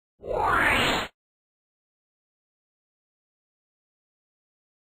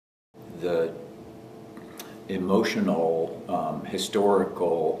the emotional,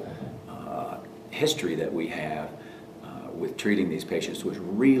 historical history that we have with treating these patients was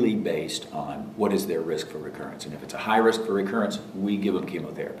really based on what is their risk for recurrence. And if it's a high risk for recurrence, we give them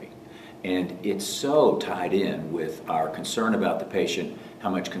chemotherapy. And it's so tied in with our concern about the patient, how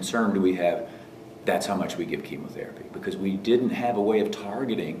much concern do we have, that's how much we give chemotherapy. Because we didn't have a way of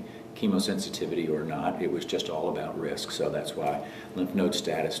targeting chemosensitivity or not, it was just all about risk. So that's why lymph node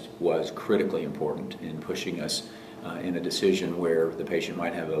status was critically important in pushing us in a decision where the patient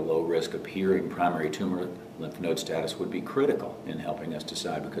might have a low risk appearing primary tumor. Lymph node status would be critical in helping us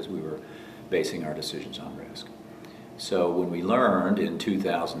decide because we were basing our decisions on risk. So when we learned in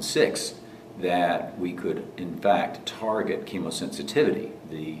 2006 that we could in fact target chemosensitivity,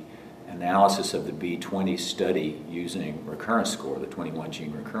 the analysis of the B20 study using recurrence score, the 21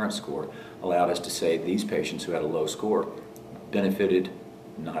 gene recurrence score, allowed us to say these patients who had a low score benefited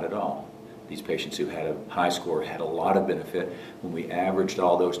not at all. These patients who had a high score had a lot of benefit. When we averaged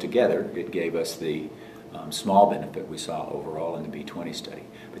all those together, it gave us the small benefit we saw overall in the B20 study.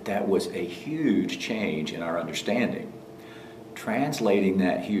 But that was a huge change in our understanding. Translating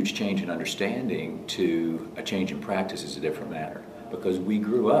that huge change in understanding to a change in practice is a different matter, because we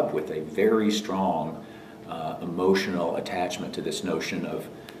grew up with a very strong emotional attachment to this notion of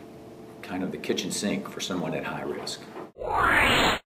kind of the kitchen sink for someone at high risk.